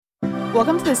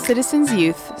Welcome to the Citizens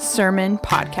Youth Sermon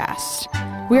Podcast.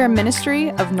 We are a ministry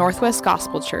of Northwest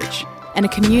Gospel Church and a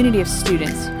community of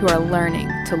students who are learning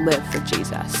to live for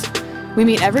Jesus. We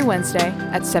meet every Wednesday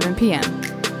at 7 p.m.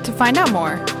 To find out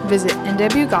more, visit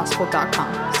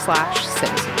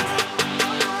nwgospel.com/citizens.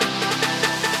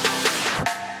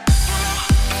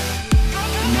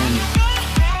 Amen.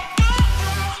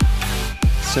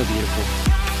 So beautiful.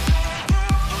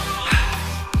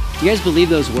 Do you guys believe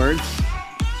those words?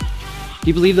 Do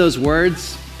you believe those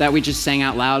words that we just sang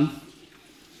out loud?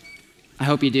 I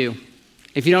hope you do.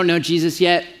 If you don't know Jesus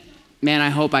yet, man,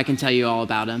 I hope I can tell you all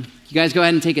about him. You guys go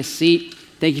ahead and take a seat.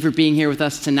 Thank you for being here with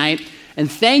us tonight.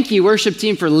 And thank you, worship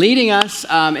team, for leading us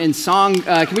in song.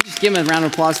 Can we just give them a round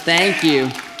of applause? Thank you.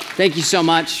 Thank you so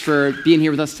much for being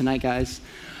here with us tonight, guys.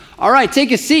 All right,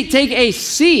 take a seat. Take a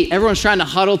seat. Everyone's trying to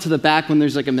huddle to the back when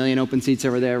there's like a million open seats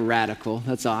over there. Radical.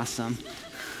 That's awesome.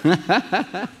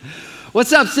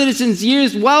 What's up, Citizens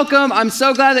Youth? Welcome. I'm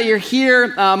so glad that you're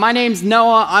here. My name's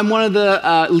Noah. I'm one of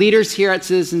the leaders here at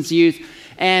Citizens Youth.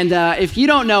 And if you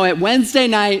don't know it, Wednesday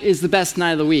night is the best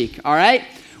night of the week, all right?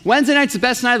 Wednesday night's the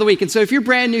best night of the week. And so if you're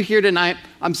brand new here tonight,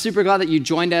 I'm super glad that you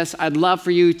joined us. I'd love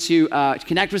for you to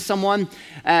connect with someone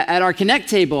at our Connect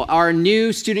table. Our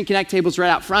new student Connect table is right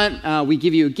out front. We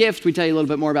give you a gift. We tell you a little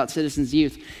bit more about Citizens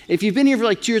Youth. If you've been here for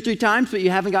like 2 or 3 times, but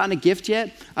you haven't gotten a gift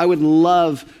yet, I would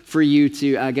love for you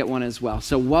to get one as well.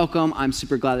 So welcome. I'm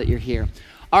super glad that you're here.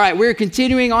 All right, we're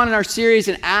continuing on in our series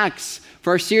in Acts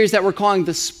for our series that we're calling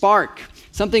The Spark.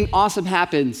 Something awesome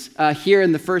happens here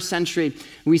in the first century.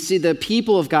 We see the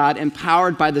people of God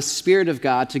empowered by the Spirit of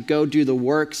God to go do the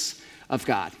works of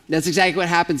God. That's exactly what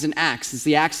happens in Acts. It's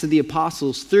the Acts of the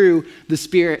Apostles through the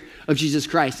Spirit of Jesus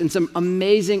Christ. And some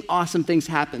amazing, awesome things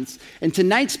happens. And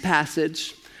tonight's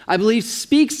passage, I believe,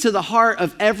 speaks to the heart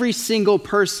of every single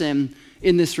person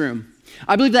in this room.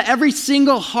 I believe that every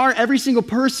single heart, every single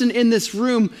person in this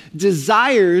room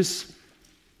desires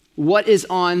what is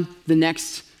on the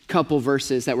next couple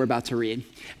verses that we're about to read.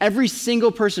 Every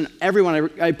single person, everyone,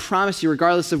 I promise you,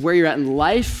 regardless of where you're at in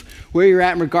life, where you're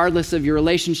at, and regardless of your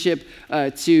relationship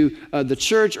to the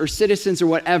church or citizens or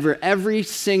whatever, every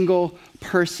single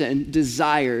person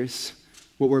desires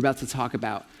what we're about to talk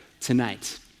about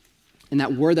tonight. And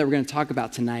that word that we're going to talk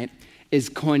about tonight is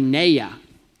koinonia.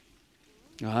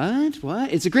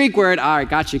 What? It's a Greek word. All right,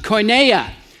 got you. Koinonia.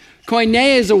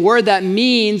 Koinonia is a word that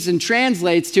means and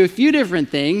translates to a few different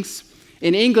things.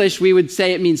 In English, we would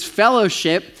say it means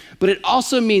fellowship, but it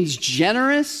also means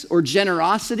generous or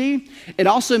generosity. It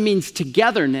also means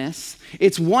togetherness.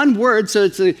 It's one word, so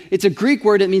it's a Greek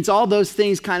word that means all those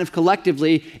things kind of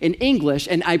collectively in English.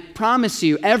 And I promise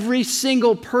you, every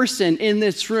single person in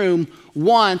this room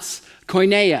wants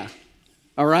koinonia.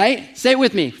 All right? Say it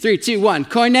with me. 3, 2, 1.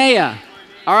 Koinonia.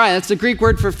 All right, that's the Greek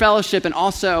word for fellowship and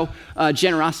also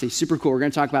generosity. Super cool. We're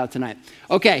going to talk about it tonight.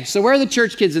 Okay, so where are the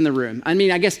church kids in the room? I mean,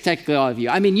 I guess technically all of you.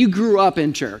 I mean, you grew up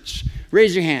in church.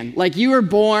 Raise your hand. Like you were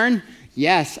born.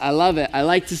 Yes, I love it. I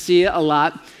like to see it a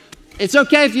lot. It's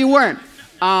okay if you weren't.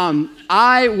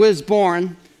 I was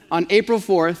born on April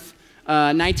 4th,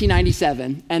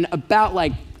 1997, and about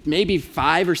like maybe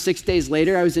 5 or 6 days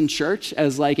later, I was in church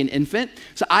as like an infant.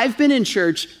 So I've been in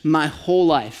church my whole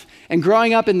life. And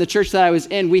growing up in the church that I was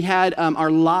in, we had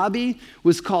our lobby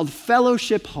was called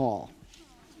Fellowship Hall.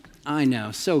 I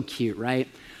know, so cute, right?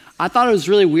 I thought it was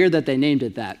really weird that they named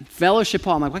it that. Fellowship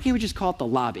Hall. I'm like, why can't we just call it the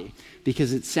lobby?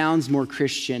 Because it sounds more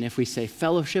Christian if we say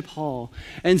Fellowship Hall.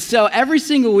 And so every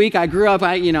single week I grew up,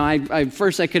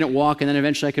 first I couldn't walk, and then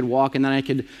eventually I could walk, and then I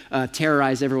could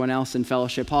terrorize everyone else in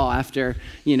Fellowship Hall after,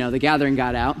 the gathering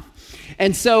got out.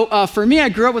 And so for me, I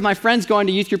grew up with my friends going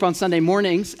to youth group on Sunday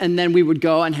mornings, and then we would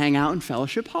go and hang out in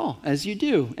Fellowship Hall, as you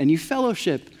do, and you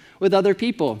fellowship with other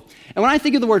people. And when I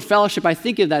think of the word fellowship, I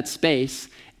think of that space,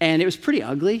 and it was pretty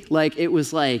ugly. Like, it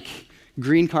was like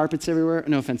green carpets everywhere.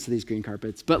 No offense to these green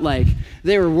carpets, but like,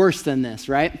 they were worse than this,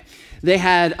 right? They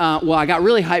had, I got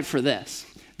really hyped for this.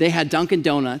 They had Dunkin'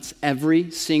 Donuts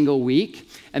every single week,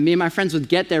 and me and my friends would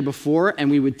get there before, and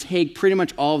we would take pretty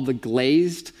much all of the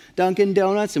glazed Dunkin'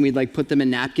 Donuts, and we'd like put them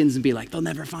in napkins and be like, they'll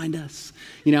never find us.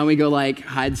 We go like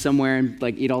hide somewhere and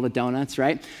like eat all the donuts,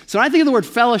 right? So when I think of the word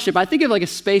fellowship, I think of like a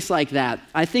space like that.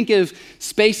 I think of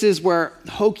spaces where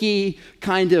hokey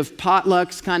kind of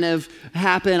potlucks kind of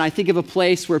happen. I think of a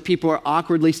place where people are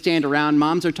awkwardly stand around.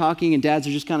 Moms are talking and dads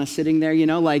are just kind of sitting there,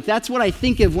 like that's what I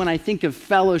think of when I think of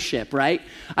fellowship, right?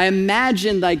 I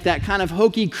imagine like that kind of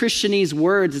hokey Christianese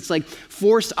words. It's like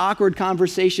forced awkward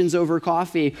conversations over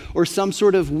coffee or some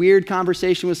sort of weird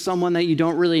conversation with someone that you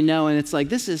don't really know. And it's like,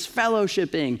 this is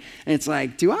fellowshipping. And it's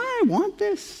like, do I want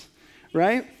this?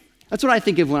 Right? That's what I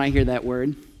think of when I hear that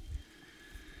word.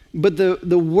 But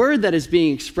the word that is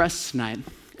being expressed tonight,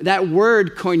 that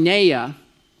word koinonia,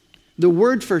 the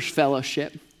word for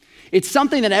fellowship, it's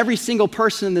something that every single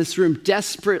person in this room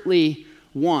desperately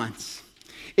wants.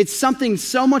 It's something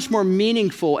so much more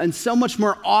meaningful and so much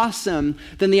more awesome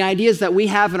than the ideas that we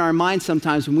have in our minds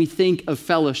sometimes when we think of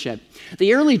fellowship.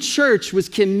 The early church was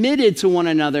committed to one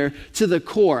another to the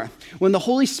core. When the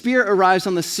Holy Spirit arrives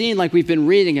on the scene like we've been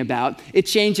reading about, it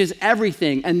changes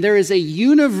everything. And there is a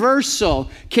universal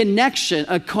connection,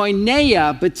 a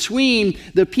koinonia between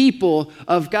the people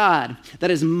of God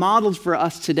that is modeled for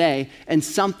us today and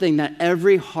something that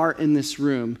every heart in this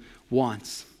room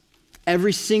wants.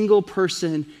 Every single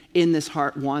person in this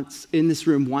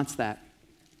room wants that.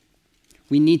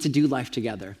 We need to do life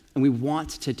together, and we want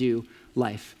to do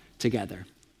life together.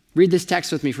 Read this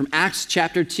text with me from Acts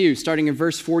chapter 2, starting in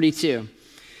verse 42.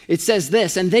 It says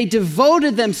this, "And they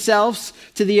devoted themselves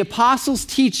to the apostles'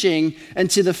 teaching and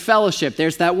to the fellowship."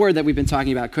 There's that word that we've been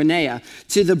talking about, koinonia.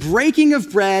 "To the breaking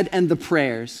of bread and the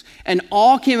prayers. And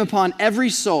all came upon every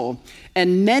soul.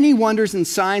 And many wonders and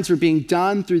signs were being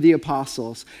done through the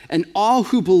apostles. And all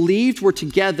who believed were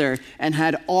together and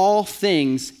had all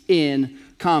things in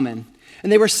common.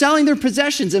 And they were selling their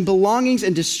possessions and belongings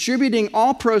and distributing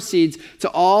all proceeds to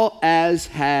all as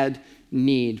had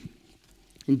need.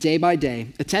 And day by day,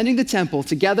 attending the temple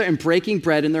together and breaking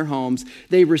bread in their homes,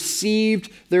 they received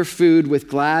their food with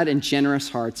glad and generous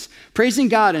hearts, praising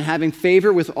God and having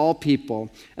favor with all people.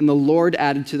 And the Lord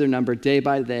added to their number day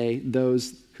by day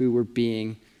those who were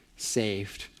being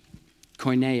saved."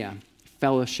 Koinonia,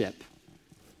 fellowship,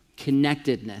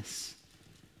 connectedness,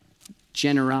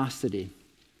 generosity.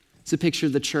 It's a picture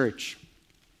of the church.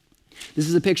 This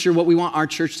is a picture of what we want our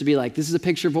church to be like. This is a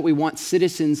picture of what we want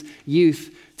Citizens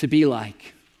Youth to be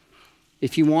like.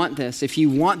 If you want this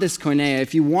koinonia,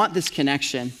 if you want this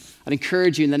connection, I'd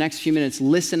encourage you in the next few minutes,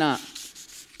 listen up.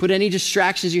 Put any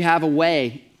distractions you have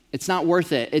away. It's not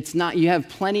worth it. You have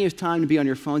plenty of time to be on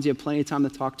your phones. You have plenty of time to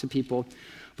talk to people.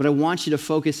 But I want you to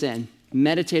focus in,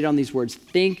 meditate on these words,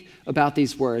 think about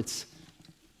these words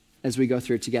as we go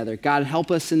through it together. God, help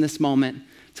us in this moment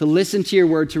to listen to your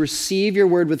word, to receive your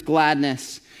word with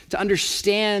gladness, to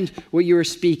understand what you are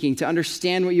speaking, to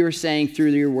understand what you are saying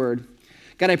through your word.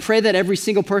 God, I pray that every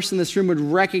single person in this room would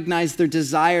recognize their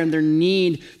desire and their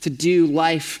need to do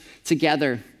life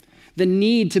together. The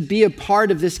need to be a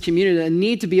part of this community, the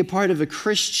need to be a part of a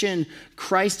Christian,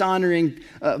 Christ-honoring,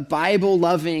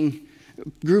 Bible-loving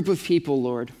group of people,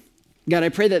 Lord. God, I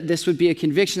pray that this would be a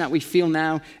conviction that we feel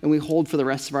now and we hold for the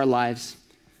rest of our lives.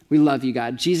 We love you,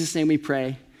 God. In Jesus' name we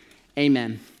pray.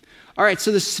 Amen. All right,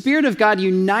 so the Spirit of God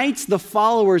unites the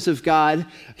followers of God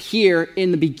here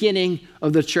in the beginning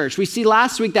of the church. We see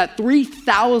last week that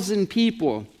 3,000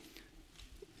 people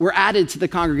were added to the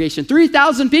congregation.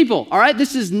 3,000 people, all right?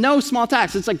 This is no small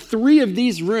task. It's like 3 of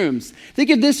these rooms. Think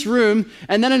of this room,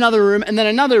 and then another room, and then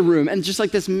another room, and just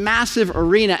like this massive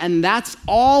arena, and that's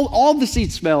all the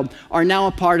seats filled are now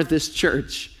a part of this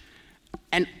church.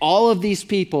 And all of these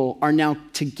people are now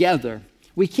together.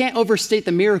 We can't overstate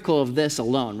the miracle of this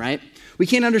alone, right? We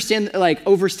can't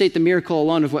overstate the miracle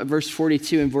alone of what verse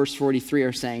 42 and verse 43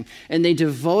 are saying. And they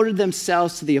devoted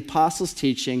themselves to the apostles'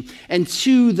 teaching and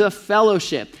to the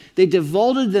fellowship. They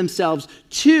devoted themselves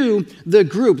to the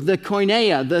group, the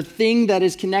koinonia, the thing that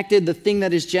is connected, the thing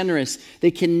that is generous. They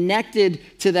connected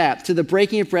to that, to the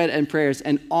breaking of bread and prayers,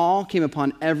 and all came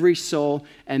upon every soul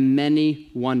and many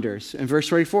wonders. In verse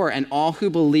 44, and all who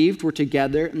believed were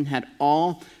together and had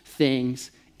all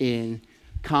things in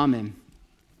common.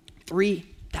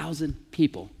 3,000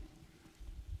 people.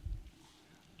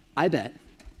 I bet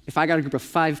if I got a group of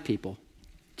 5 people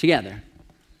together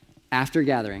after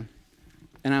gathering,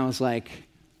 and I was like,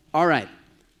 all right,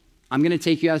 I'm going to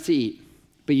take you out to eat,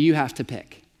 but you have to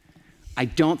pick. I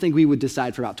don't think we would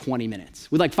decide for about 20 minutes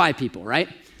with like 5 people, right?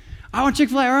 I want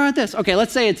Chick-fil-A, I want this. Okay,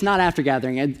 let's say it's not after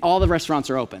gathering and all the restaurants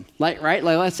are open, right?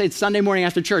 Like let's say it's Sunday morning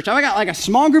after church. I got like a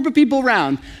small group of people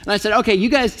around, and I said, okay, you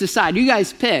guys decide, you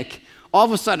guys pick. All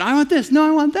of a sudden, I want this. No,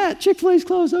 I want that. Chick-fil-A's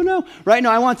closed. Oh, no. Right?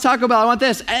 No, I want Taco Bell. I want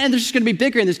this. And there's just going to be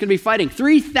bickering. There's going to be fighting.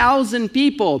 3,000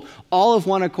 people, all of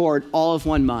one accord, all of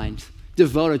one mind,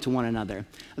 devoted to one another.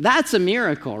 That's a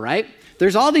miracle, right?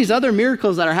 There's all these other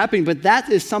miracles that are happening, but that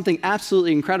is something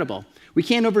absolutely incredible. We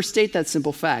can't overstate that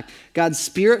simple fact. God's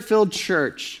Spirit-filled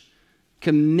church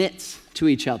commits to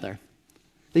each other.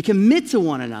 They commit to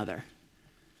one another.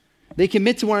 They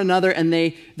commit to one another, and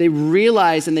they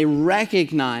realize and they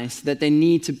recognize that they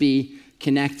need to be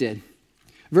connected.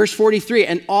 Verse 43,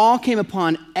 and all came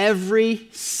upon every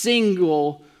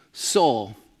single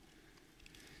soul.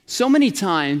 So many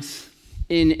times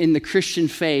in the Christian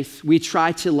faith, we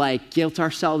try to like guilt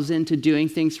ourselves into doing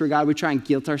things for God. We try and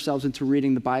guilt ourselves into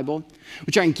reading the Bible.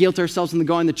 We try and guilt ourselves into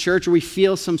going to church, or we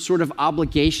feel some sort of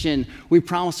obligation. We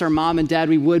promised our mom and dad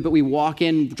we would, but we walk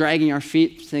in dragging our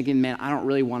feet thinking, man, I don't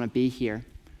really want to be here.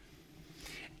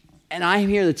 And I'm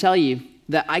here to tell you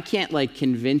that I can't like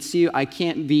convince you. I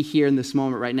can't be here in this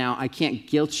moment right now. I can't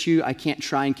guilt you. I can't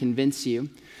try and convince you.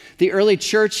 The early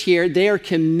church here, they are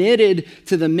committed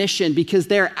to the mission because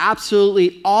they're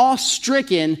absolutely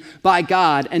awe-stricken by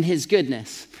God and his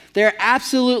goodness. They're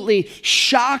absolutely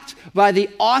shocked by the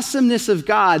awesomeness of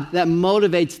God that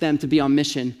motivates them to be on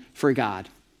mission for God.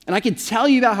 And I can tell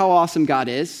you about how awesome God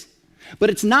is,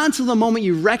 but it's not until the moment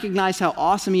you recognize how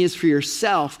awesome he is for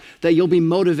yourself that you'll be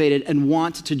motivated and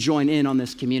want to join in on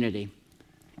this community.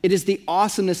 It is the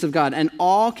awesomeness of God, and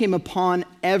all came upon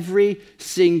every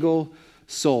single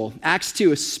soul. Acts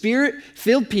 2, a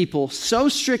spirit-filled people so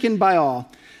stricken by awe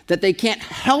that they can't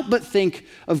help but think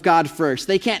of God first.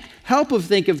 They can't help but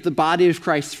think of the body of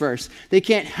Christ first. They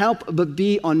can't help but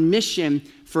be on mission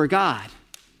for God.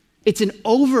 It's an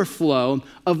overflow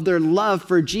of their love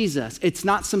for Jesus. It's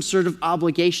not some sort of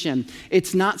obligation.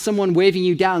 It's not someone waving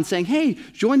you down saying, hey,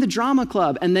 join the drama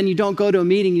club, and then you don't go to a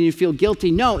meeting and you feel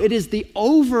guilty. No, it is the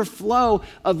overflow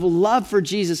of love for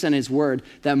Jesus and his word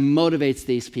that motivates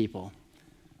these people.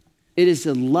 It is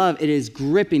the love, it is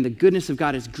gripping, the goodness of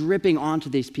God is gripping onto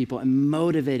these people and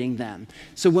motivating them.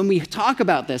 So when we talk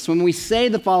about this, when we say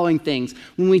the following things,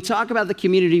 when we talk about the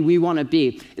community we want to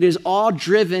be, it is all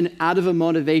driven out of a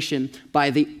motivation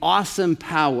by the awesome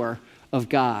power of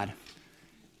God.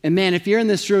 And man, if you're in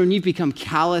this room and you've become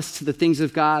callous to the things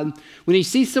of God, when you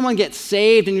see someone get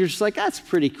saved and you're just like, that's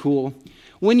pretty cool.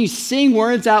 When you sing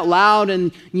words out loud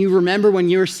and you remember when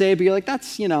you were saved, you're like,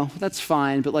 that's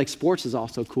fine, but like sports is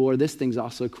also cool, or this thing's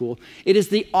also cool. It is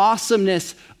the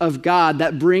awesomeness of God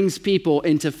that brings people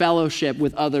into fellowship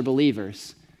with other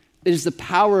believers. It is the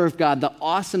power of God, the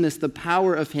awesomeness, the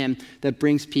power of him that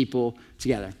brings people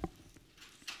together.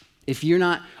 If you're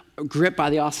not gripped by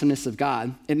the awesomeness of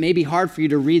God, it may be hard for you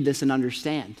to read this and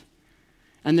understand.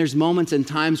 And there's moments and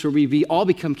times where we all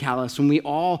become callous, when we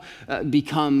all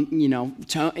become,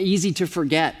 easy to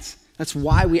forget. That's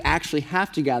why we actually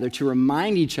have to gather, to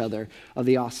remind each other of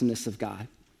the awesomeness of God.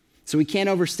 So we can't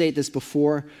overstate this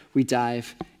before we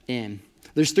dive in.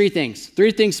 There's three things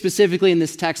specifically in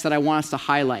this text that I want us to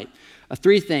highlight.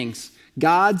 Three things.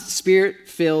 God's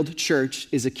spirit-filled church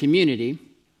is a community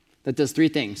that does three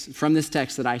things from this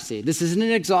text that I see. This isn't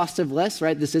an exhaustive list,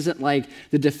 right? This isn't like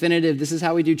the definitive, this is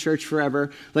how we do church forever.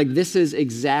 Like this is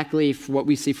exactly what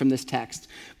we see from this text.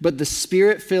 But the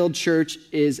spirit-filled church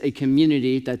is a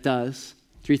community that does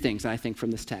three things, I think, from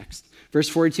this text. Verse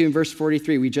 42 and verse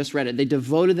 43, we just read it. They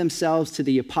devoted themselves to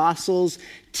the apostles'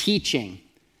 teaching.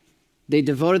 They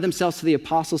devoted themselves to the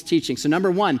apostles' teaching. So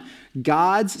number one,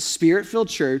 God's spirit-filled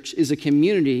church is a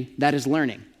community that is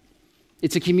learning.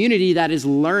 It's a community that is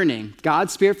learning.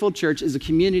 God's spirit-filled church is a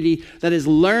community that is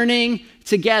learning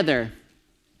together.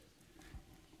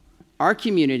 Our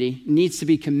community needs to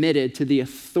be committed to the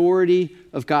authority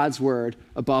of God's word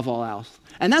above all else.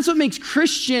 And that's what makes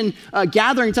Christian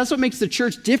gatherings, that's what makes the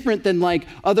church different than like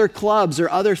other clubs or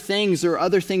other things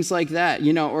like that,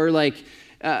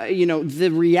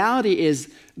 the reality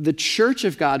is the church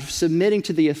of God submitting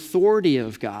to the authority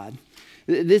of God.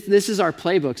 This is our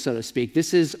playbook, so to speak.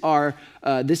 This is our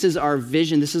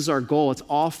vision. This is our goal. It's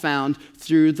all found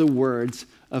through the words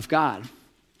of God.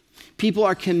 People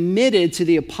are committed to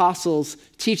the apostles'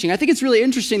 teaching. I think it's really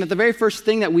interesting that the very first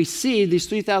thing that we see, these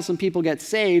 3,000 people get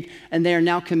saved, and they are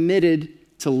now committed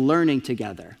to learning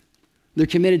together. They're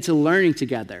committed to learning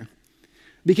together.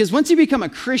 Because once you become a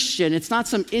Christian, it's not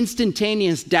some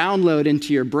instantaneous download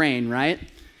into your brain, right?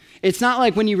 It's not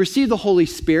like when you receive the Holy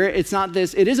Spirit,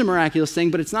 it is a miraculous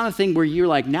thing, but it's not a thing where you're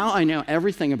like, now I know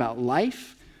everything about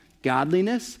life,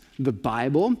 godliness, the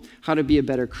Bible, how to be a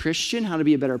better Christian, how to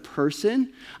be a better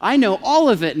person. I know all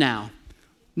of it now.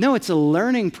 No, it's a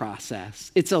learning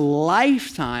process. It's a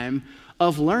lifetime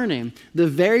of learning. The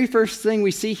very first thing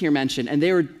we see here mentioned, and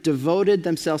they were devoted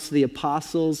themselves to the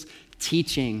apostles'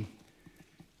 teaching.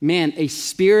 Man, a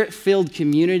spirit-filled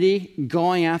community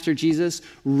going after Jesus,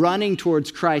 running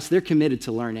towards Christ, they're committed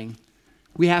to learning.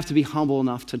 We have to be humble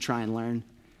enough to try and learn.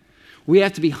 We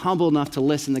have to be humble enough to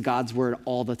listen to God's word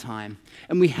all the time.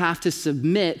 And we have to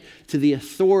submit to the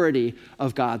authority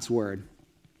of God's word.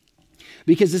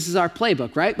 Because this is our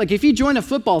playbook, right? Like if you join a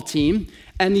football team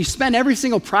and you spend every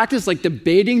single practice like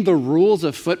debating the rules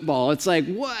of football, it's like,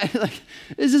 what? Like,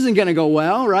 this isn't going to go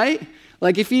well, right?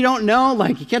 Like if you don't know,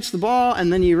 like you catch the ball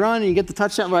and then you run and you get the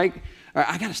touchdown, like All right,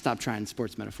 I got to stop trying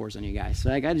sports metaphors on you guys.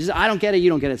 Like, I don't get it. You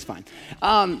don't get it. It's fine.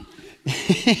 But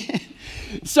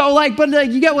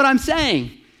you get what I'm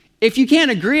saying. If you can't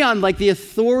agree on like the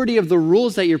authority of the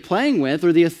rules that you're playing with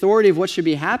or the authority of what should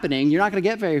be happening, you're not going to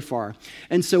get very far.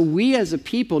 And so we as a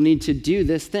people need to do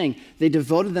this thing. They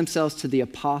devoted themselves to the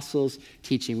apostles'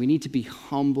 teaching. We need to be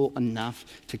humble enough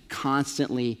to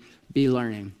constantly be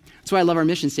learning. That's why I love our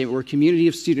mission statement. We're a community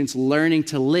of students learning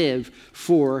to live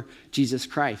for Jesus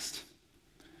Christ.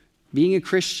 Being a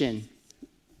Christian,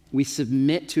 we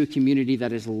submit to a community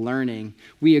that is learning.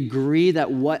 We agree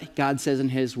that what God says in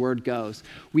his word goes.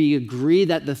 We agree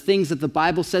that the things that the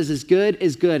Bible says is good,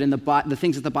 and the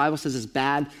things that the Bible says is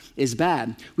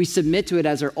bad. We submit to it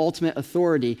as our ultimate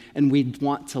authority, and we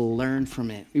want to learn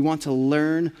from it. We want to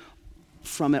learn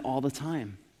from it all the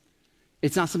time.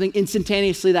 It's not something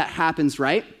instantaneously that happens,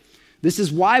 right? This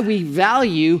is why we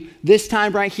value this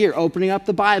time right here, opening up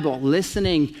the Bible,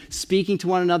 listening, speaking to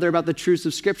one another about the truths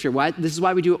of Scripture. This is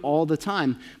why we do it all the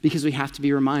time, because we have to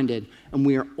be reminded, and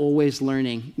we are always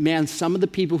learning. Man, some of the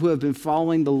people who have been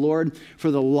following the Lord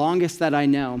for the longest that I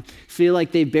know feel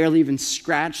like they barely even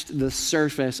scratched the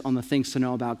surface on the things to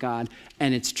know about God,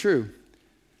 and it's true.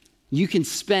 You can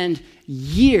spend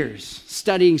years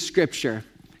studying Scripture,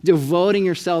 devoting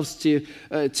yourselves to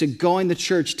going to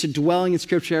church, to dwelling in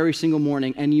Scripture every single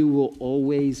morning, and you will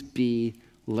always be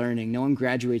learning. No one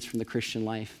graduates from the Christian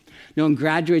life. No one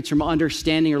graduates from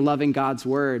understanding or loving God's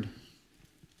word.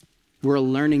 We're a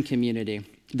learning community.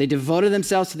 They devoted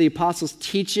themselves to the apostles'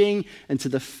 teaching and to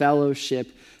the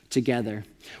fellowship together.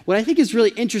 What I think is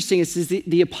really interesting is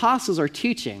the apostles are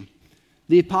teaching.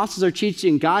 The apostles are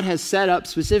teaching. God has set up,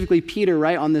 specifically Peter,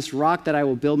 right, on this rock that I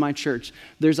will build my church.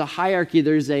 There's a hierarchy.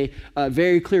 There's a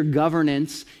very clear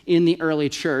governance in the early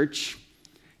church.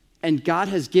 And God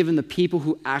has given the people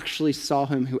who actually saw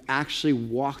him, who actually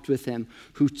walked with him,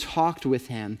 who talked with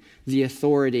him, the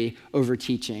authority over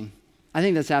teaching. I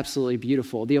think that's absolutely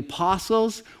beautiful. The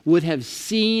apostles would have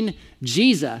seen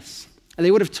Jesus, and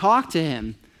they would have talked to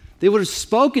him. They would have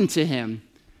spoken to him.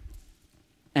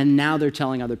 And now they're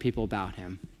telling other people about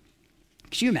him.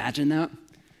 Could you imagine that?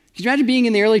 Could you imagine being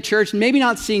in the early church and maybe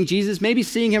not seeing Jesus, maybe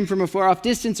seeing him from a far off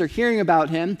distance or hearing about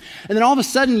him, and then all of a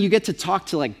sudden you get to talk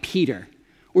to like Peter,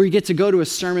 or you get to go to a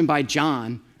sermon by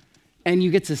John, and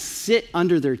you get to sit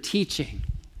under their teaching.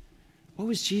 What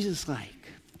was Jesus like?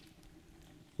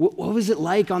 What was it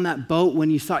like on that boat when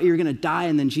you thought you were going to die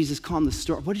and then Jesus calmed the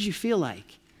storm? What did you feel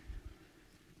like?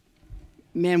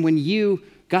 Man, when you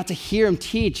got to hear him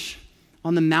teach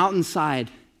on the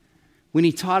mountainside, when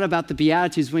he taught about the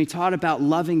Beatitudes, when he taught about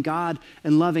loving God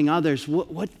and loving others,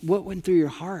 what went through your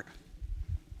heart?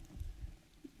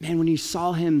 Man, when you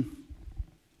saw him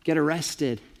get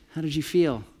arrested, how did you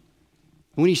feel?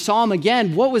 When you saw him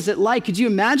again, what was it like? Could you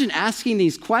imagine asking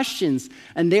these questions?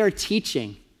 And they are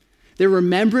teaching. They're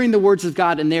remembering the words of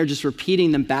God, and they're just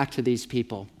repeating them back to these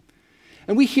people.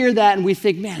 And we hear that and we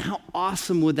think, man, how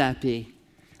awesome would that be?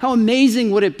 How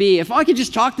amazing would it be if I could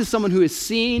just talk to someone who has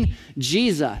seen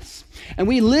Jesus? And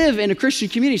we live in a Christian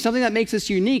community. Something that makes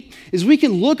us unique is we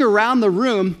can look around the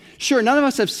room. Sure, none of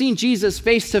us have seen Jesus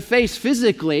face to face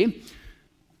physically,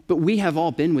 but we have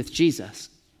all been with Jesus.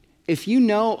 If you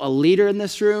know a leader in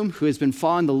this room who has been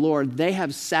following the Lord, they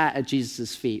have sat at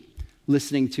Jesus' feet,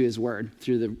 listening to his word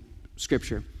through the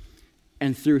Scripture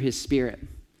and through his Spirit.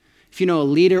 If you know a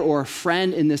leader or a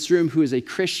friend in this room who is a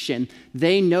Christian,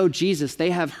 they know Jesus. They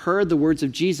have heard the words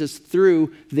of Jesus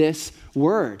through this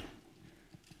word.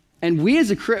 And we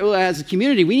as a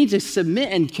community, we need to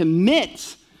submit and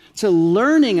commit to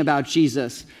learning about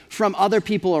Jesus from other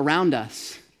people around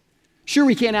us. Sure,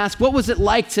 we can't ask, what was it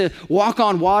like to walk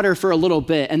on water for a little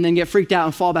bit and then get freaked out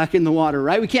and fall back in the water,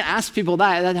 right? We can't ask people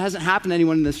that. That hasn't happened to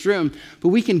anyone in this room. But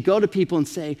we can go to people and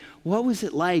say, what was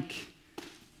it like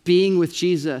being with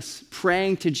Jesus,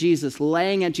 praying to Jesus,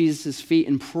 laying at Jesus' feet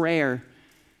in prayer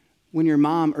when your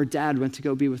mom or dad went to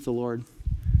go be with the Lord?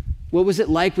 What was it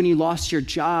like when you lost your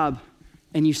job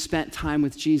and you spent time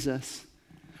with Jesus?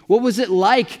 What was it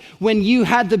like when you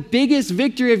had the biggest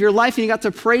victory of your life and you got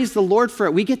to praise the Lord for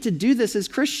it? We get to do this as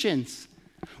Christians.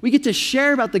 We get to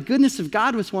share about the goodness of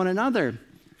God with one another.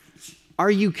 Are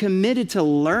you committed to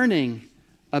learning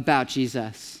about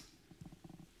Jesus?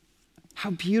 How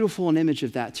beautiful an image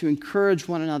of that, to encourage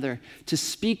one another, to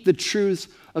speak the truths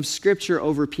of Scripture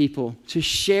over people, to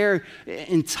share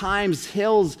in times,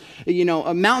 hills,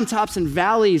 mountaintops and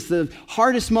valleys, the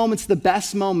hardest moments, the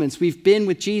best moments. We've been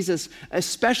with Jesus,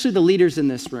 especially the leaders in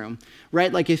this room,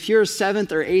 right? Like if you're a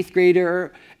 7th or 8th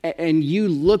grader and you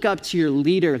look up to your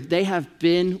leader, they have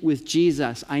been with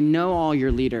Jesus. I know all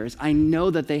your leaders. I know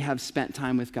that they have spent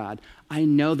time with God. I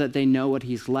know that they know what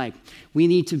he's like. We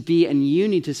need to be, and you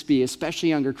need to be, especially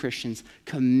younger Christians,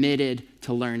 committed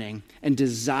to learning and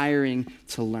desiring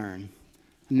to learn.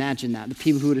 Imagine that, the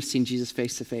people who would have seen Jesus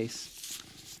face to face.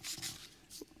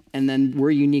 And then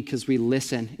we're unique because we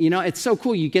listen. It's so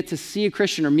cool. You get to see a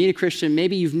Christian or meet a Christian.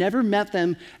 Maybe you've never met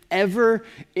them ever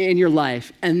in your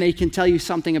life, and they can tell you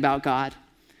something about God.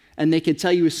 And they can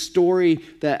tell you a story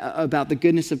about the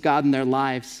goodness of God in their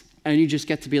lives. And you just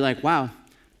get to be like, wow,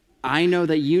 I know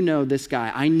that you know this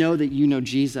guy. I know that you know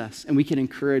Jesus. And we can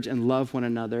encourage and love one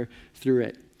another through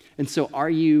it. And so are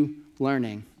you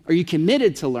learning? Are you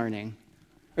committed to learning?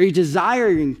 Are you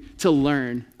desiring to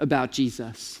learn about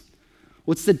Jesus?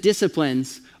 What's the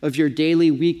disciplines of your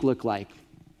daily week look like?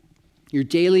 Your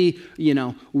daily,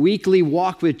 weekly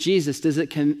walk with Jesus, does it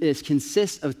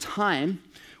consist of time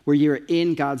where you're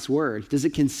in God's word? Does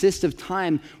it consist of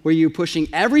time where you're pushing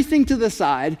everything to the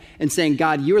side and saying,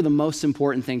 God, you are the most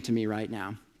important thing to me right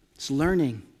now? It's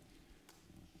learning.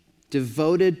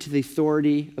 Devoted to the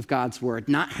authority of God's word.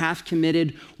 Not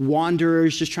half-committed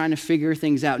wanderers just trying to figure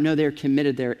things out. No, they're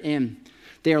committed. They're in.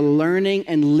 They are learning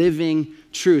and living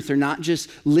truth. They're not just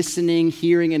listening,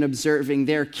 hearing, and observing.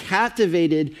 They're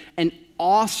captivated and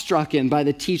awestruck by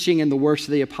the teaching and the works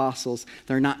of the apostles.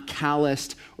 They're not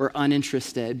calloused or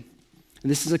uninterested.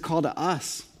 And this is a call to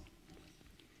us.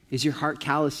 Is your heart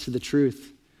callous to the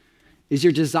truth? Is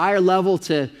your desire level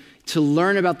to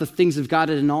learn about the things of God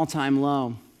at an all-time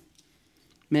low?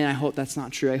 Man, I hope that's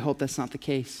not true. I hope that's not the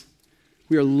case.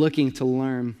 We are looking to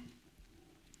learn.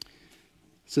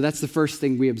 So that's the first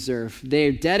thing we observe.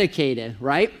 They're dedicated,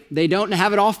 right? They don't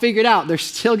have it all figured out. They're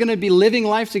still going to be living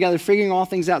life together, figuring all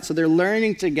things out. So they're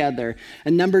learning together.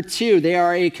 And number two, they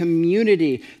are a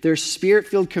community. They're a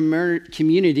spirit-filled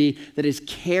community that is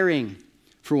caring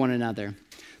for one another.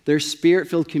 They're a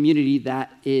spirit-filled community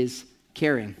that is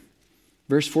caring.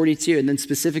 Verse 42, and then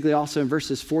specifically also in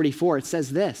verses 44, it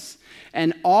says this,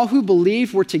 and all who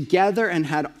believed were together and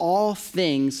had all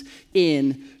things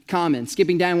in common.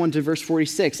 Skipping down one to verse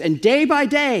 46. And day by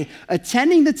day,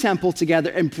 attending the temple together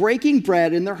and breaking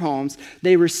bread in their homes,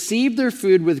 they received their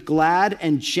food with glad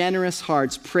and generous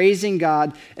hearts, praising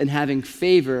God and having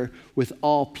favor with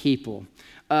all people.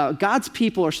 God's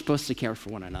people are supposed to care for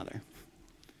one another.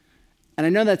 And I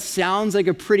know that sounds like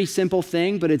a pretty simple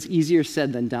thing, but it's easier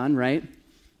said than done, right?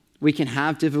 We can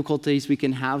have difficulties, we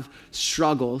can have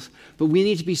struggles, but we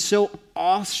need to be so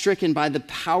awe-stricken by the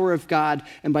power of God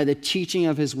and by the teaching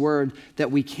of his word that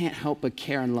we can't help but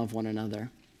care and love one another.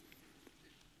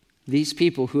 These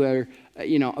people who are,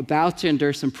 about to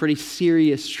endure some pretty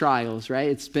serious trials, right?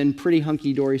 It's been pretty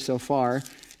hunky-dory so far,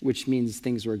 which means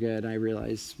things were good. I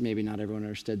realize maybe not everyone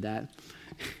understood that.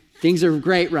 Things are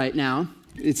great right now,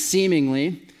 it's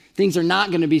seemingly. Things are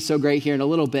not going to be so great here in a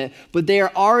little bit, but they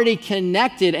are already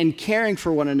connected and caring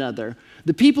for one another.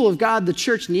 The people of God, the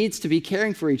church, needs to be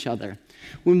caring for each other.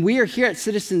 When we are here at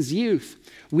Citizens Youth,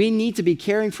 we need to be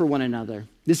caring for one another.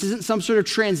 This isn't some sort of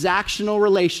transactional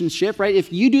relationship, right?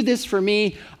 If you do this for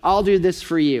me, I'll do this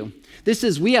for you. This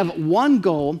is, we have one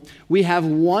goal, we have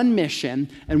one mission,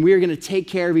 and we are going to take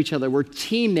care of each other. We're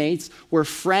teammates, we're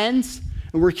friends,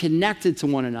 and we're connected to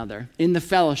one another in the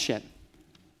fellowship.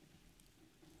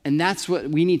 And that's what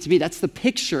we need to be. That's the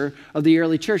picture of the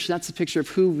early church. That's the picture of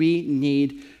who we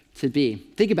need to be.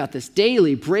 Think about this.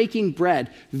 Daily, breaking bread,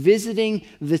 visiting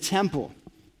the temple,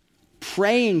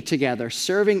 praying together,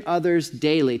 serving others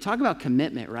daily. Talk about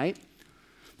commitment, right?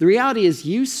 The reality is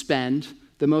you spend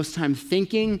the most time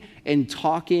thinking and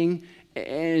talking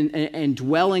and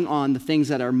dwelling on the things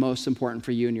that are most important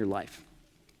for you in your life.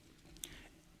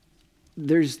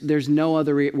 There's no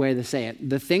other way to say it.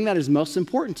 The thing that is most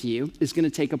important to you is going to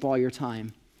take up all your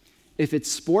time. If it's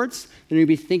sports, then you're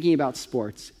going to be thinking about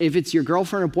sports. If it's your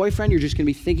girlfriend or boyfriend, you're just going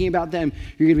to be thinking about them.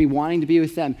 You're going to be wanting to be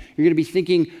with them. You're going to be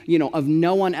thinking, of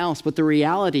no one else. But the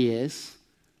reality is,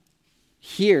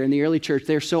 here in the early church,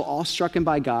 they're so awestruck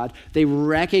by God. They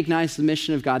recognize the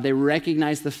mission of God. They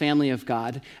recognize the family of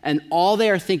God. And all they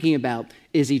are thinking about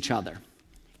is each other.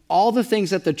 All the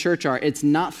things that the church are, it's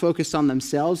not focused on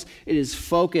themselves. It is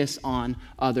focused on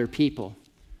other people.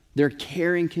 They're a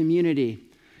caring community.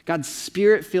 God's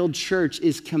spirit-filled church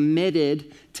is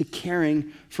committed to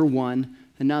caring for one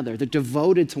another. They're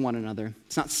devoted to one another.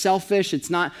 It's not selfish. It's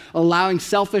not allowing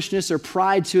selfishness or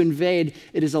pride to invade.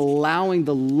 It is allowing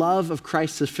the love of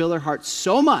Christ to fill their hearts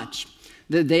so much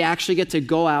that they actually get to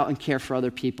go out and care for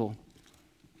other people.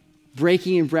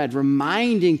 Breaking bread,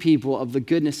 reminding people of the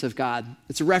goodness of God.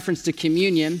 It's a reference to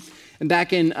communion. And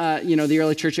back in the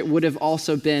early church, it would have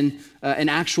also been an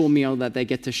actual meal that they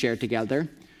get to share together.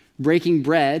 Breaking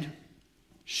bread,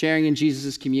 sharing in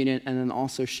Jesus' communion, and then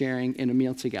also sharing in a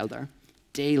meal together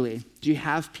daily. Do you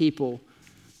have people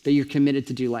that you're committed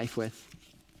to do life with?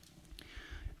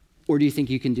 Or do you think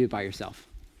you can do it by yourself?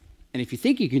 And if you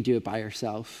think you can do it by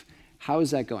yourself, how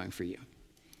is that going for you?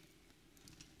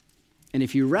 And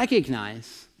if you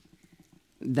recognize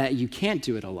that you can't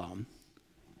do it alone,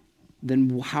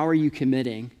 then how are you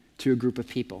committing to a group of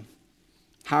people?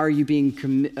 How are you being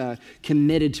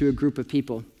committed to a group of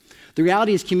people? The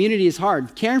reality is community is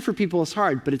hard. Caring for people is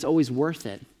hard, but it's always worth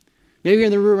it. Maybe you're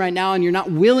in the room right now and you're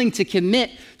not willing to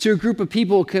commit to a group of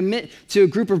people, commit to a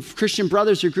group of Christian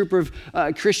brothers or a group of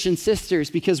Christian sisters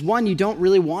because, one, you don't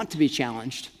really want to be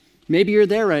challenged. Maybe you're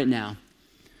there right now.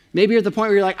 Maybe you're at the point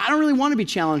where you're like, I don't really want to be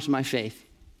challenged in my faith.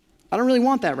 I don't really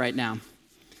want that right now.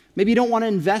 Maybe you don't want to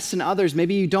invest in others.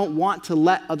 Maybe you don't want to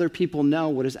let other people know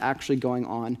what is actually going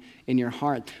on in your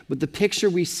heart. But the picture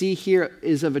we see here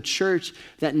is of a church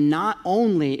that not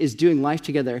only is doing life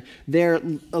together, they're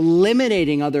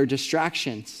eliminating other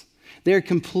distractions. They're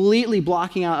completely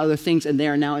blocking out other things, and they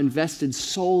are now invested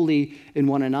solely in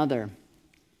one another.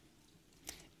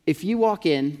 If you walk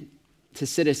in to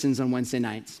Citizens on Wednesday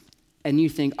nights and you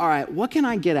think, all right, what can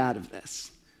I get out of this?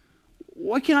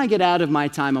 What can I get out of my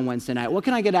time on Wednesday night? What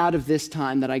can I get out of this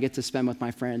time that I get to spend with my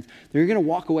friends? Then you're going to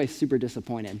walk away super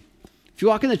disappointed. If you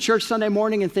walk in the church Sunday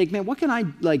morning and think, man, what can I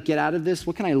get out of this?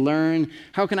 What can I learn?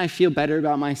 How can I feel better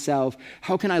about myself?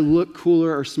 How can I look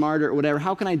cooler or smarter or whatever?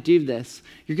 How can I do this?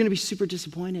 You're going to be super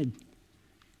disappointed.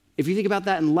 If you think about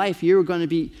that in life, you're going to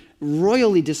be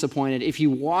royally disappointed if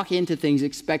you walk into things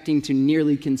expecting to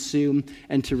nearly consume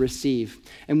and to receive.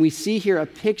 And we see here a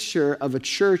picture of a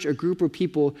church, a group of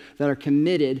people that are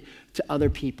committed to other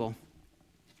people,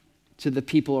 to the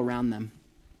people around them.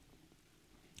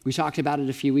 We talked about it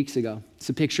a few weeks ago. It's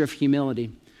a picture of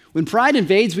humility. When pride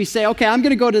invades, we say, okay, I'm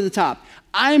going to go to the top.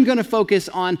 I'm going to focus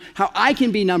on how I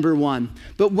can be number one.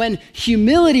 But when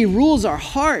humility rules our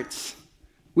hearts,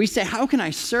 we say, how can I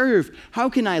serve? How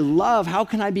can I love? How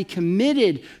can I be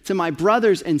committed to my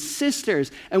brothers and sisters?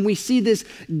 And we see this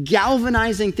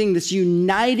galvanizing thing, this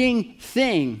uniting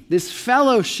thing, this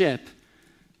fellowship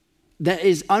that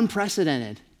is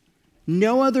unprecedented.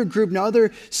 No other group, no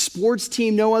other sports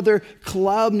team, no other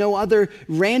club, no other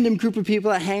random group of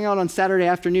people that hang out on Saturday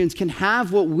afternoons can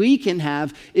have what we can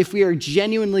have if we are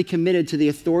genuinely committed to the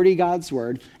authority of God's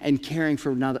word and caring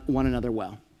for one another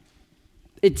well.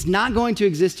 It's not going to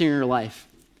exist in your life.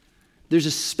 There's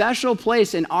a special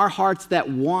place in our hearts that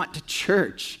want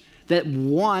church, that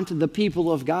want the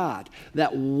people of God,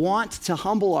 that want to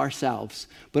humble ourselves.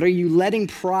 But are you letting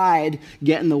pride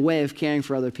get in the way of caring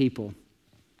for other people?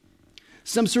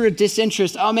 Some sort of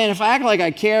disinterest. Oh man, if I act like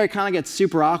I care, it kind of gets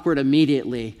super awkward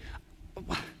immediately.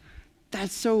 That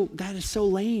is so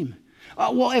lame.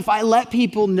 Well, if I let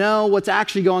people know what's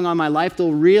actually going on in my life,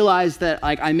 they'll realize that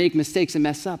I make mistakes and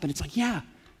mess up. And it's like, yeah,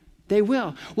 they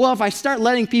will. Well, if I start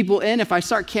letting people in, if I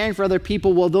start caring for other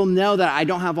people, well, they'll know that I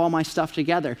don't have all my stuff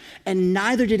together. And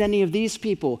neither did any of these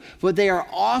people. But they are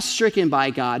awe-stricken by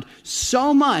God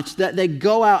so much that they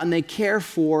go out and they care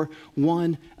for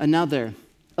one another.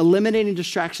 Eliminating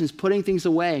distractions, putting things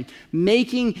away,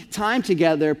 making time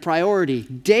together a priority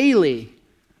daily,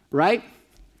 right?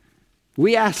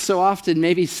 We ask so often,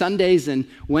 maybe Sundays and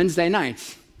Wednesday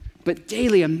nights, but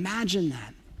daily, imagine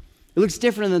that. It looks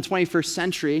different in the 21st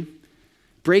century.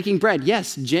 Breaking bread,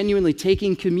 yes, genuinely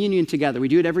taking communion together. We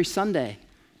do it every Sunday.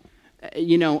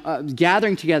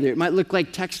 Gathering together. It might look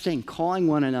like texting, calling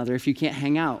one another if you can't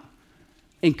hang out.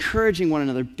 Encouraging one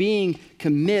another, being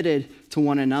committed to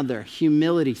one another.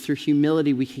 Humility, through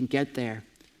humility we can get there.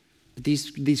 But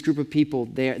these group of people,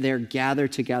 they're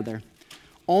gathered together.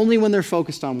 Only when they're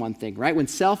focused on one thing, right? When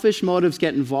selfish motives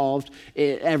get involved,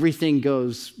 everything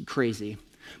goes crazy.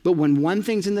 But when one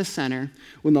thing's in the center,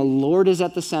 when the Lord is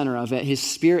at the center of it, his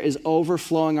Spirit is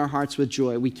overflowing our hearts with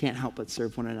joy, we can't help but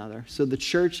serve one another. So the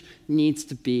church needs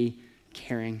to be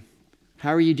caring. How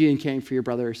are you doing caring for your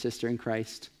brother or sister in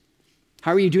Christ?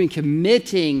 How are you doing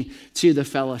committing to the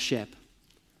fellowship?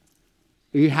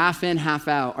 Are you half in, half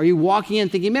out? Are you walking in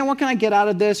thinking, man, what can I get out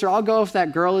of this? Or I'll go if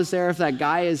that girl is there, if that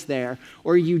guy is there.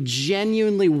 Or are you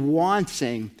genuinely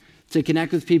wanting to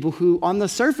connect with people who, on the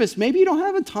surface, maybe you don't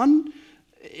have a ton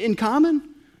in common.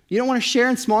 You don't want to share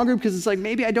in small group because it's like,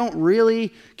 maybe I don't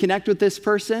really connect with this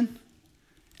person.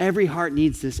 Every heart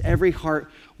needs this. Every heart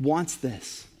wants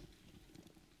this.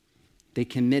 They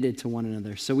committed to one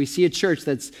another. So we see a church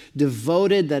that's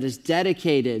devoted, that is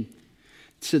dedicated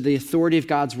to the authority of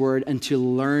God's word and to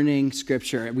learning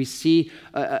scripture. We see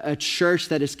a church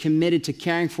that is committed to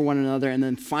caring for one another. And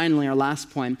then finally, our last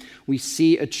point, we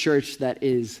see a church that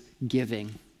is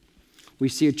giving. We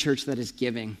see a church that is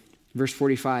giving. Verse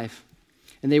 45,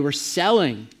 and they were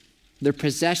selling their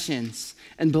possessions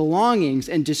and belongings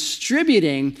and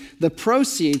distributing the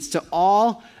proceeds to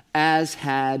all as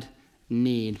had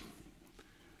need.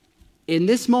 In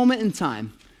this moment in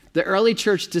time, the early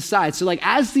church decides, so like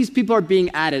as these people are being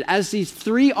added, as these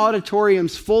 3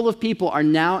 auditoriums full of people are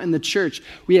now in the church,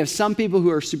 we have some people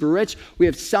who are super rich, we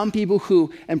have some people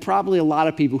who, and probably a lot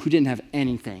of people who didn't have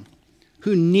anything,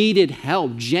 who needed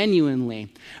help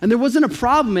genuinely. And there wasn't a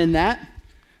problem in that.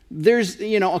 There's,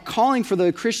 a calling for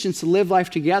the Christians to live life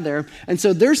together. And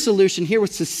so their solution here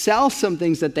was to sell some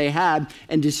things that they had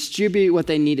and distribute what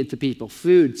they needed to people,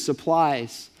 food,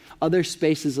 supplies, other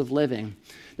spaces of living.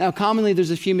 Now, commonly,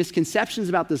 there's a few misconceptions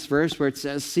about this verse where it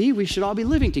says, see, we should all be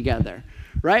living together,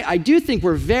 right? I do think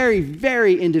we're very,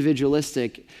 very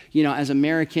individualistic, as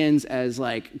Americans, as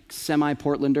like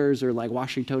semi-Portlanders or like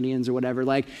Washingtonians or whatever.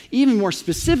 Like even more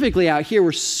specifically out here,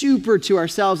 we're super to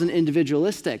ourselves and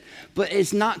individualistic. But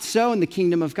it's not so in the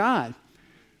kingdom of God.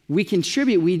 We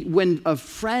contribute when a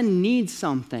friend needs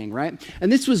something, right?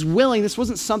 And this was willing. This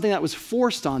wasn't something that was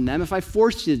forced on them. If I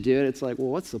forced you to do it, it's like, well,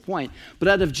 what's the point? But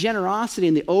out of generosity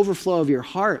and the overflow of your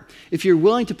heart, if you're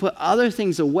willing to put other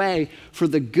things away for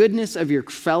the goodness of your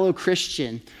fellow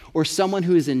Christian or someone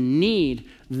who is in need,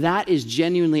 that is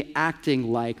genuinely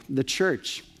acting like the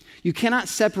church. You cannot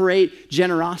separate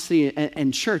generosity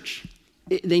and church.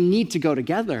 They need to go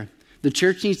together. The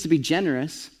church needs to be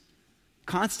generous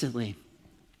constantly.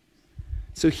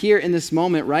 So here in this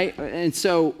moment, right? And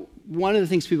so one of the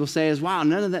things people say is, wow,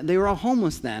 none of that, they were all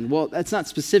homeless then. Well, that's not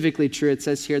specifically true. It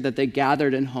says here that they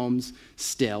gathered in homes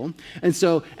still. And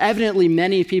so evidently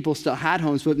many people still had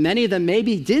homes, but many of them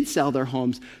maybe did sell their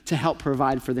homes to help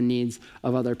provide for the needs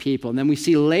of other people. And then we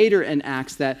see later in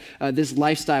Acts that this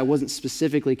lifestyle wasn't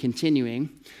specifically continuing,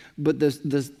 but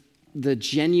the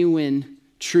genuine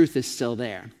truth is still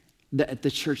there.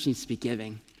 The church needs to be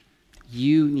giving.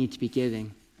 You need to be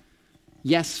giving.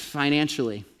 Yes,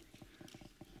 financially.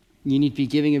 You need to be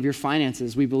giving of your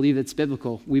finances. We believe it's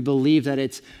biblical. We believe that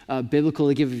it's biblical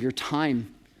to give of your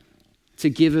time,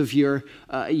 to give of your,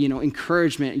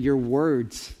 encouragement, your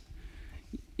words,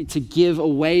 to give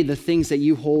away the things that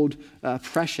you hold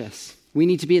precious. We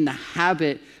need to be in the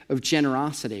habit of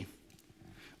generosity.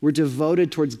 We're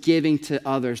devoted towards giving to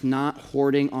others, not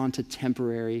hoarding onto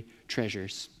temporary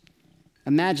treasures.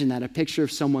 Imagine that, a picture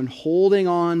of someone holding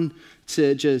on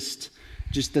to just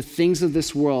the things of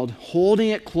this world, holding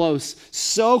it close,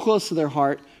 so close to their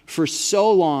heart for so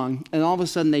long, and all of a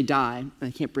sudden they die, and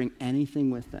they can't bring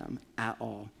anything with them at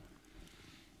all.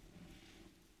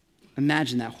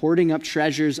 Imagine that, hoarding up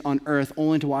treasures on earth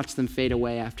only to watch them fade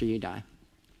away after you die,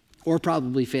 or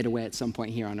probably fade away at some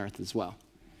point here on earth as well.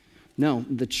 No,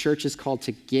 the church is called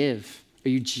to give. Are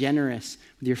you generous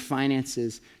with your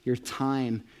finances, your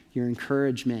time, your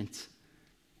encouragement?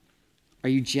 Are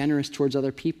you generous towards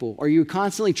other people? Are you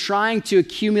constantly trying to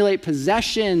accumulate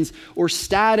possessions or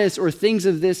status or things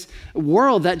of this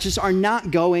world that just are not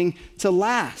going to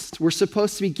last? We're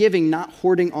supposed to be giving, not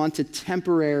hoarding onto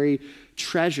temporary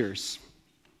treasures.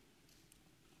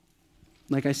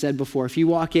 Like I said before, if you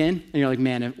walk in and you're like,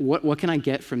 man, what can I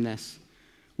get from this?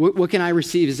 What can I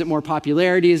receive? Is it more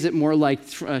popularity? Is it more like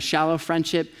a shallow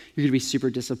friendship? You're going to be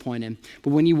super disappointed.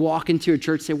 But when you walk into a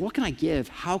church, say, what can I give?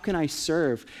 How can I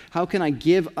serve? How can I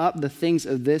give up the things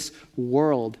of this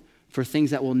world for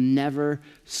things that will never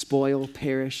spoil,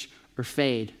 perish, or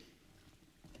fade?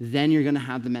 Then you're going to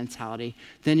have the mentality.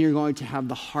 Then you're going to have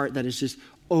the heart that is just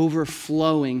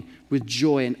overflowing with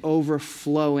joy and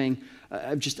overflowing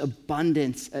of just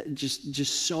abundance,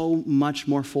 just so much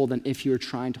more full than if you were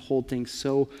trying to hold things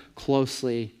so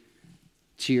closely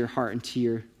to your heart and to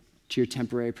your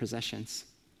temporary possessions.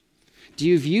 Do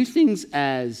you view things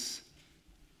as,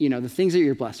 the things that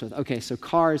you're blessed with? Okay, so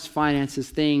cars, finances,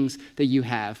 things that you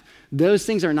have. Those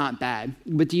things are not bad,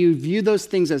 but do you view those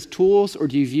things as tools or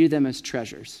do you view them as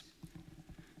treasures?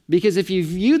 Because if you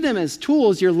view them as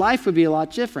tools, your life would be a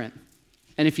lot different.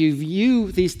 And if you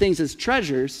view these things as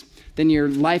treasures, then your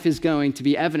life is going to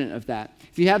be evident of that.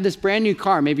 If you have this brand new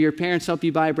car, maybe your parents help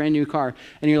you buy a brand new car,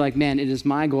 and you're like, man, it is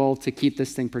my goal to keep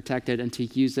this thing protected and to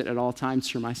use it at all times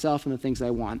for myself and the things I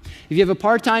want. If you have a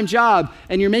part-time job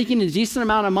and you're making a decent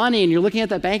amount of money and you're looking at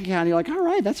that bank account and you're like, all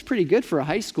right, that's pretty good for a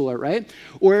high schooler, right?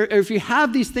 Or if you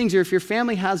have these things, or if your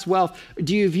family has wealth,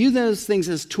 do you view those things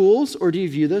as tools or do you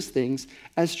view those things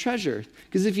as treasure?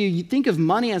 Because if you think of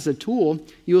money as a tool,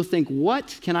 you will think,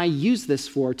 what can I use this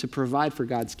for to provide for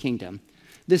God's kingdom?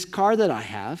 This car that I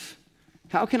have,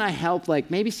 how can I help? Like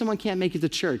maybe someone can't make it to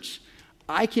church.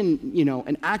 I can,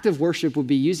 an act of worship would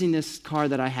be using this car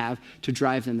that I have to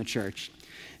drive them to church.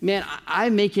 Man,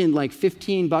 I'm making like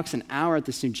 $15 an hour at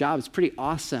this new job. It's pretty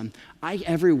awesome. I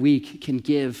every week can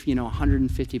give,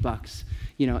 $150,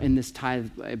 in this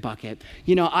tithe bucket.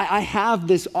 I have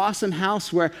this awesome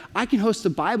house where I can host a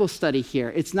Bible study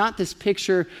here. It's not this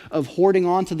picture of hoarding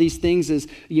on to these things as,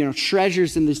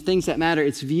 treasures and these things that matter.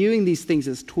 It's viewing these things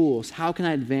as tools. How can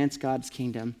I advance God's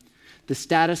kingdom? The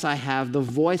status I have, the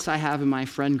voice I have in my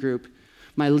friend group,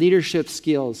 my leadership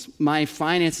skills, my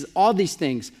finances, all these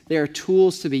things, they are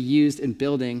tools to be used in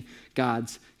building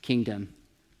God's kingdom.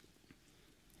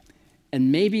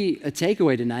 And maybe a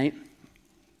takeaway tonight,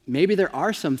 maybe there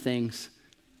are some things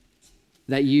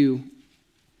that you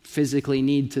physically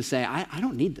need to say, I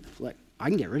don't need this. Like, I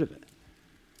can get rid of it.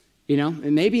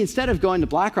 And maybe instead of going to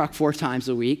BlackRock 4 times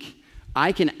a week,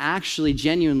 I can actually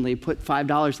genuinely put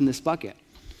 $5 in this bucket.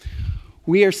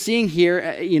 We are seeing here,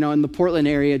 in the Portland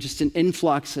area, just an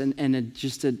influx and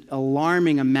just an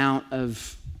alarming amount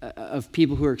of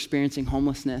people who are experiencing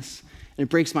homelessness. And it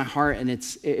breaks my heart, and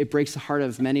it breaks the heart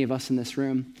of many of us in this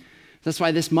room. That's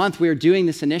why this month we are doing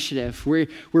this initiative.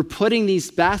 We're putting these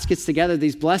baskets together,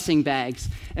 these blessing bags,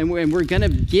 and we're going to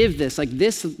give this. Like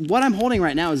this, what I'm holding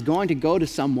right now is going to go to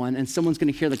someone, and someone's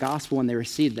going to hear the gospel when they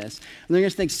receive this. And they're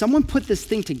going to think, someone put this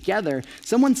thing together.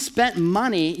 Someone spent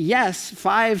money, yes,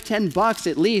 $5-10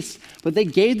 at least, but they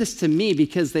gave this to me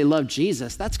because they love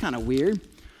Jesus. That's kind of weird.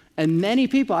 And many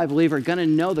people, I believe, are going to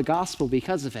know the gospel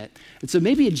because of it. And so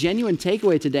maybe a genuine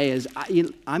takeaway today is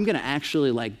I'm going to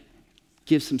actually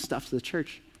give some stuff to the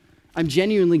church. I'm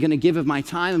genuinely going to give of my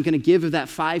time. I'm going to give of that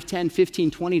 $5, $10, $15,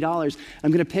 $20.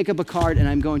 I'm going to pick up a card and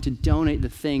I'm going to donate the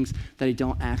things that I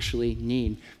don't actually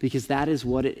need, because that is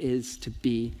what it is to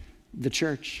be the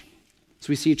church. So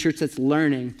we see a church that's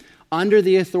learning under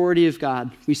the authority of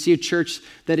God. We see a church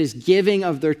that is giving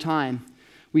of their time.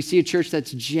 We see a church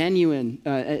that's genuine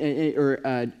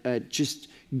just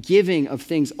giving of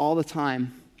things all the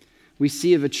time. We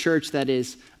see of a church that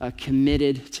is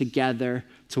committed together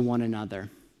to one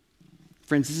another.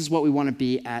 Friends, this is what we want to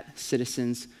be at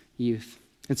Citizens Youth.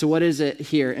 And so what is it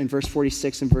here in verse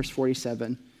 46 and verse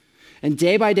 47? And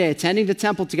day by day, attending the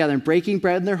temple together and breaking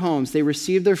bread in their homes, they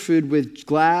received their food with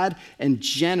glad and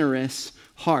generous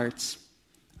hearts.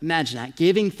 Imagine that,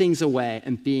 giving things away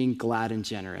and being glad and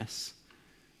generous.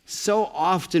 So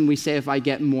often we say, if I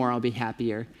get more, I'll be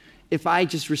happier. If I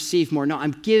just receive more. No,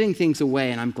 I'm giving things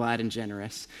away and I'm glad and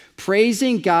generous.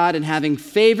 Praising God and having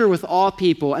favor with all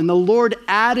people. And the Lord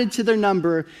added to their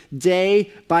number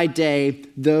day by day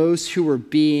those who were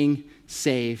being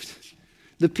saved.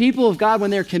 The people of God,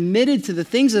 when they're committed to the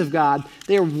things of God,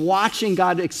 they are watching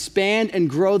God expand and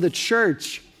grow the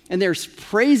church. And they're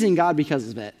praising God because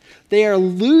of it. They are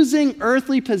losing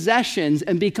earthly possessions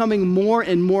and becoming more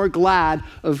and more glad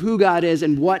of who God is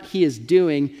and what he is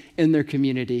doing in their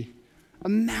community.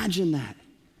 Imagine that.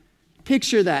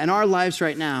 Picture that in our lives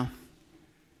right now.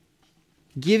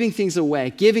 Giving things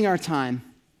away, giving our time,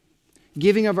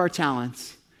 giving of our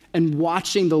talents, and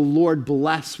watching the Lord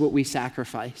bless what we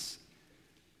sacrifice.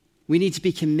 We need to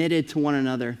be committed to one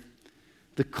another.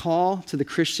 The call to the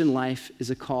Christian life is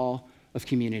a call of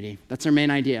community. That's our main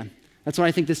idea. That's what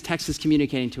I think this text is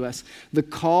communicating to us. The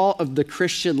call of the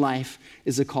Christian life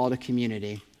is a call to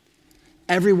community.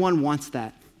 Everyone wants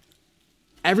that.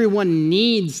 Everyone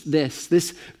needs this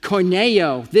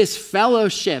koineo, this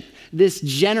fellowship, this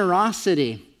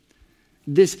generosity,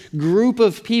 this group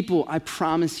of people. I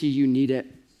promise you need it.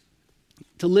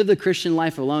 To live the Christian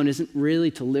life alone isn't really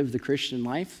to live the Christian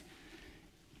life.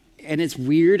 And it's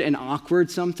weird and awkward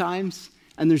sometimes,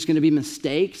 and there's going to be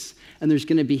mistakes, and there's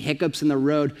going to be hiccups in the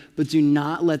road, but do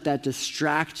not let that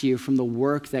distract you from the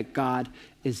work that God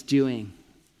is doing.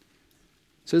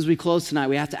 So as we close tonight,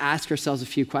 we have to ask ourselves a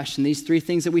few questions. These 3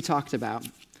 things that we talked about: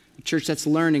 a church that's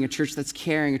learning, a church that's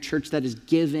caring, a church that is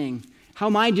giving. How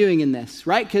am I doing in this,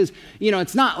 right? Because,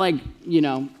 it's not like,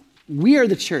 we are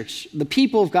the church. The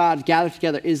people of God gathered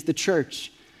together is the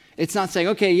church. It's not saying,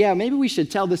 okay, yeah, maybe we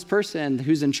should tell this person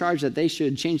who's in charge that they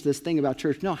should change this thing about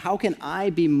church. No, how can I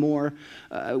be more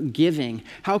giving?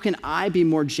 How can I be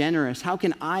more generous? How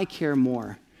can I care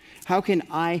more? How can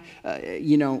I,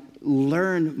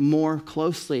 learn more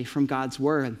closely from God's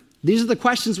word? These are the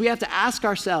questions we have to ask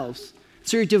ourselves.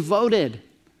 So you're devoted.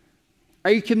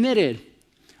 Are you committed?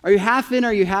 Are you half in or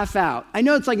are you half out? I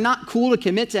know it's like not cool to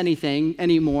commit to anything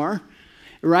anymore,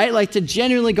 right? Like to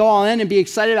genuinely go all in and be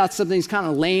excited about something that's kind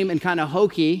of lame and kind of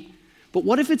hokey. But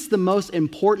what if it's the most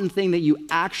important thing that you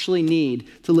actually need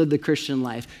to live the Christian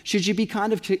life? Should you be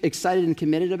kind of excited and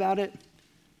committed about it?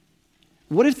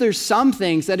 What if there's some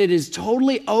things that it is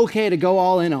totally okay to go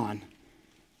all in on?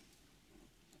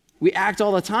 We act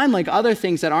all the time like other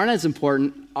things that aren't as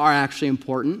important are actually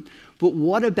important. But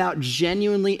what about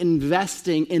genuinely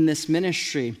investing in this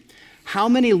ministry? How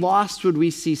many lost would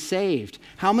we see saved?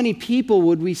 How many people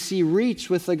would we see reached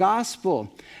with the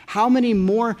gospel? How many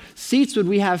more seats would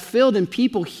we have filled in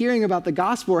people hearing about the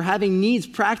gospel or having needs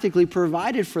practically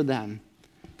provided for them?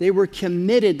 They were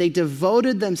committed. They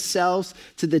devoted themselves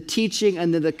to the teaching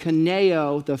and to the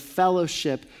koineo, the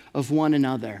fellowship of one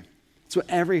another. It's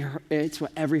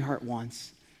what every heart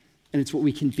wants. And it's what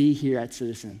we can be here at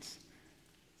Citizens.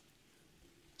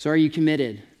 So are you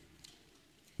committed?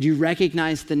 Do you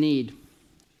recognize the need?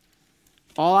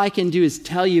 All I can do is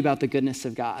tell you about the goodness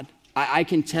of God. I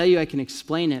can tell you, I can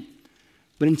explain it.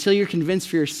 But until you're convinced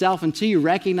for yourself, until you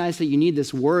recognize that you need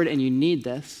this word and you need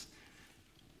this,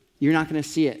 you're not going to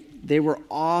see it. They were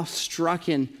all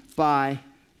strucken by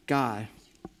God.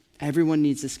 Everyone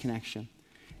needs this connection.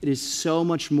 It is so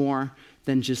much more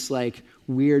than just like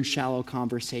weird, shallow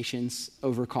conversations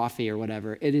over coffee or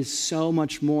whatever. It is so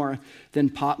much more than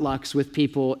potlucks with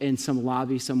people in some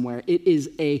lobby somewhere. It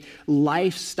is a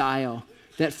lifestyle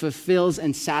that fulfills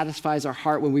and satisfies our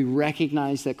heart when we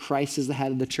recognize that Christ is the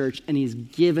head of the church and he's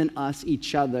given us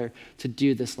each other to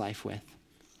do this life with.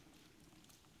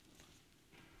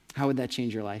 How would that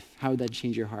change your life? How would that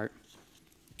change your heart?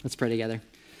 Let's pray together.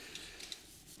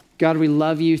 God, we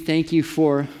love you. Thank you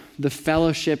for the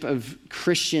fellowship of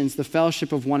Christians, the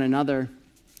fellowship of one another.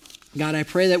 God, I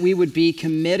pray that we would be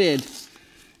committed.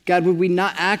 God, would we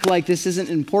not act like this isn't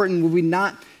important? Would we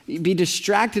not be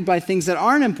distracted by things that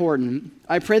aren't important?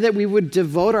 I pray that we would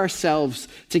devote ourselves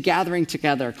to gathering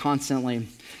together constantly.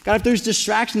 God, if there's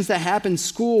distractions that happen,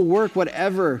 school, work,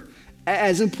 whatever,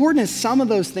 as important as some of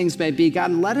those things may be,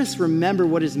 God, let us remember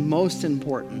what is most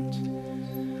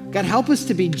important. God, help us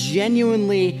to be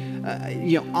genuinely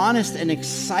honest and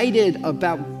excited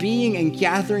about being and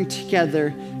gathering together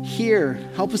here.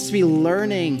 Help us to be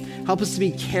learning, help us to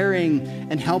be caring,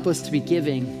 and help us to be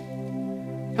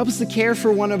giving. Help us to care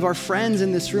for one of our friends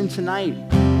in this room tonight.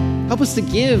 Help us to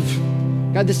give.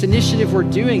 God, this initiative we're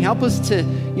doing, help us to,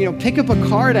 pick up a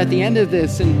card at the end of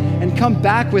this and come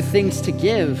back with things to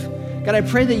give. God, I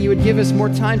pray that you would give us more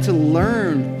time to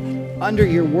learn under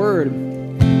your word.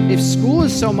 If school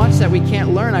is so much that we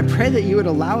can't learn, I pray that you would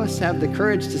allow us to have the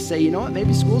courage to say, you know what,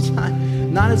 maybe school's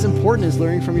not as important as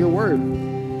learning from your word.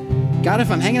 God, if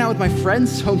I'm hanging out with my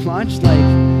friends so much,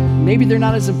 maybe they're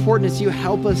not as important as you.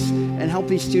 Help us and help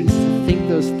these students to think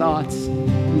those thoughts.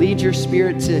 Lead your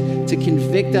spirit to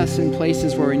convict us in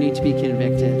places where we need to be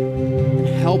convicted. And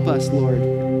help us, Lord,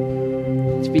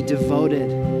 to be devoted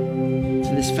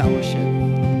to this fellowship,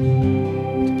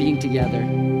 to being together,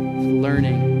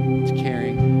 learning,